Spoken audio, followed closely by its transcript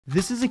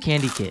This is a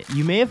candy kit.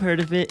 You may have heard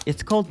of it.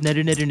 It's called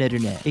Netter Netter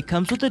Netter Net. It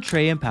comes with a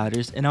tray and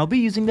powders, and I'll be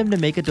using them to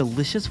make a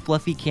delicious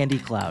fluffy candy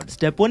cloud.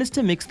 Step 1 is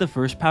to mix the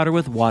first powder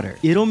with water.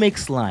 It'll make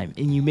slime,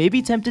 and you may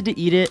be tempted to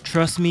eat it.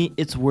 Trust me,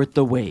 it's worth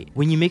the wait.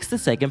 When you mix the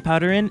second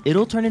powder in,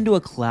 it'll turn into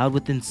a cloud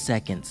within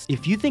seconds.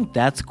 If you think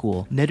that's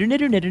cool, Netter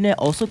Netter Netter Net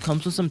also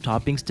comes with some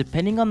toppings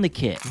depending on the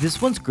kit.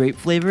 This one's grape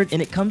flavored,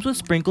 and it comes with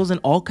sprinkles in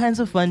all kinds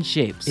of fun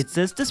shapes. It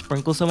says to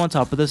sprinkle some on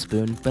top of the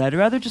spoon, but I'd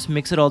rather just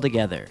mix it all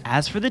together.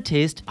 As for the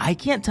taste, I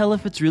can't tell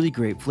if it's really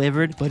grape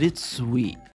flavored, but it's sweet.